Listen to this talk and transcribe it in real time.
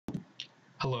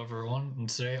Hello everyone, and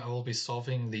today I will be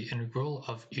solving the integral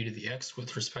of e to the x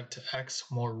with respect to x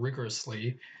more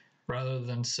rigorously, rather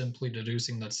than simply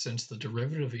deducing that since the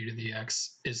derivative of e to the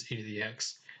x is e to the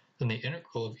x, then the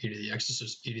integral of e to the x is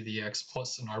just e to the x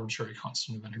plus an arbitrary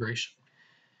constant of integration.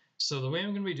 So the way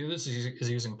I'm going to be doing this is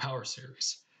using power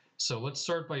series. So let's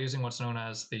start by using what's known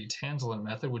as the Tantalin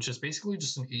method, which is basically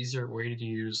just an easier way to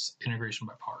use integration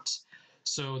by parts.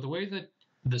 So the way that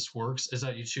this works is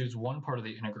that you choose one part of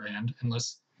the integrand. In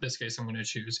this case, I'm going to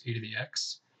choose e to the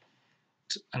x.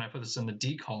 And I put this in the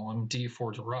d column, d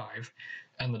for derive.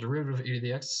 And the derivative of e to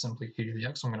the x is simply e to the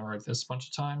x. So I'm going to write this a bunch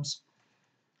of times.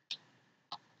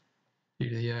 E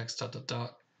to the x dot dot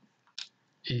dot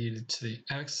e to the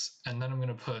x, and then I'm going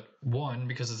to put 1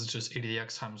 because this is just e to the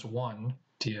x times 1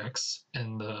 dx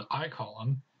in the I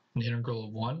column. And the integral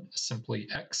of 1 is simply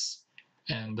x,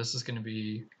 and this is going to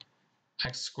be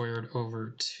x squared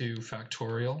over 2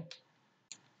 factorial,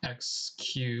 x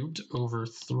cubed over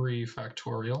 3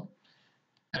 factorial,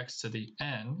 x to the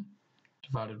n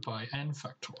divided by n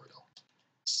factorial.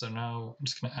 So now I'm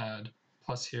just going to add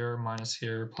plus here, minus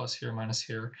here, plus here, minus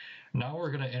here. Now we're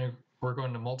going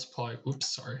to multiply, we're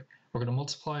going to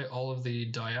multiply all of the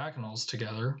diagonals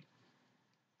together.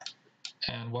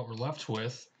 And what we're left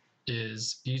with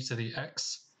is e to the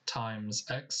x times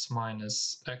x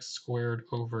minus x squared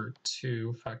over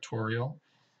 2 factorial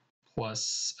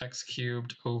plus x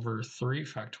cubed over 3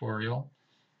 factorial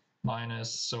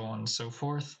minus so on and so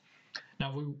forth.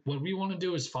 Now what we want to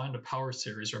do is find a power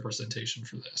series representation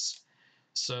for this.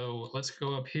 So let's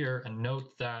go up here and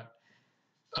note that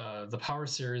the power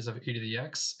series of e to the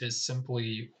x is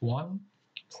simply 1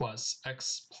 plus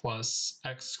x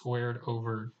squared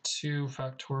over 2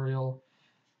 factorial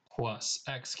plus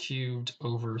x cubed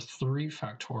over 3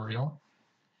 factorial,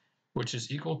 which is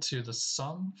equal to the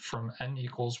sum from n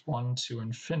equals 1 to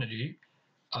infinity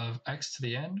of x to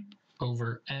the n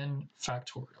over n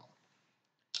factorial.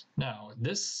 Now,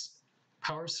 this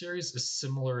power series is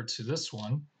similar to this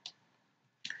one.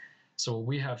 So what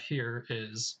we have here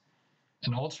is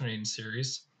an alternating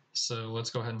series. So let's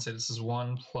go ahead and say this is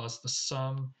 1 plus the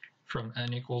sum from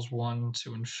n equals 1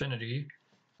 to infinity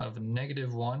of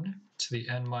negative 1 to the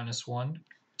n minus 1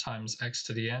 times x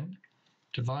to the n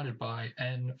divided by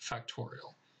n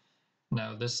factorial.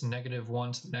 Now this negative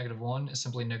 1 to the negative 1 is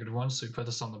simply negative 1, so we put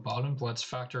this on the bottom. But let's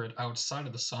factor it outside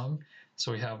of the sum.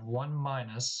 So we have 1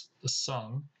 minus the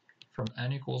sum from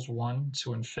n equals 1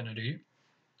 to infinity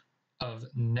of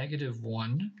negative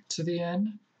 1 to the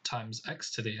n times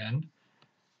x to the n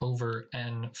over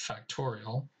n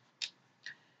factorial.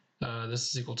 This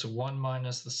is equal to 1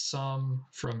 minus the sum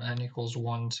from n equals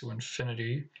 1 to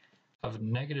infinity of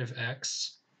negative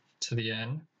x to the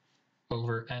n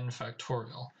over n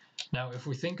factorial. Now, if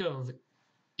we think of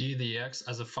e to the x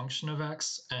as a function of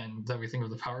x, and that we think of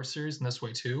the power series in this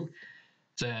way too,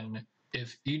 then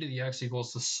if e to the x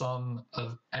equals the sum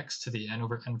of x to the n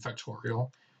over n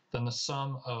factorial, then the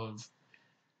sum of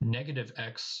negative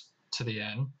x to the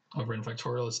n over n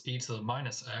factorial is e to the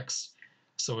minus x.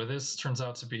 So this turns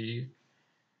out to be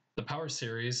the power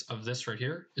series of this right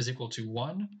here is equal to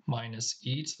 1 minus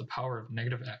e to the power of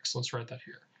negative x. Let's write that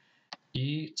here.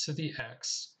 E to the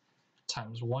x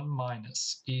times 1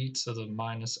 minus e to the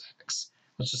minus x.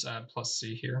 Let's just add plus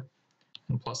c here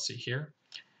and plus c here.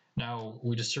 Now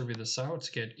we distribute this out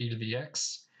to get e to the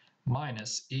x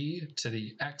minus e to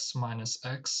the x minus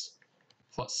x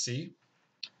plus c.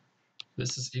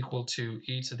 This is equal to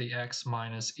e to the x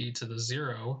minus e to the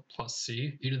 0 plus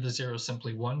c. E to the 0 is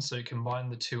simply 1, so you combine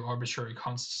the two arbitrary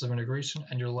constants of integration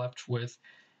and you're left with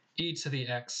e to the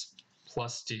x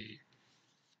plus d.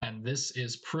 And this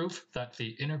is proof that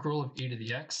the integral of e to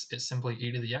the x is simply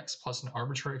e to the x plus an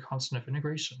arbitrary constant of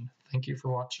integration. Thank you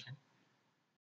for watching.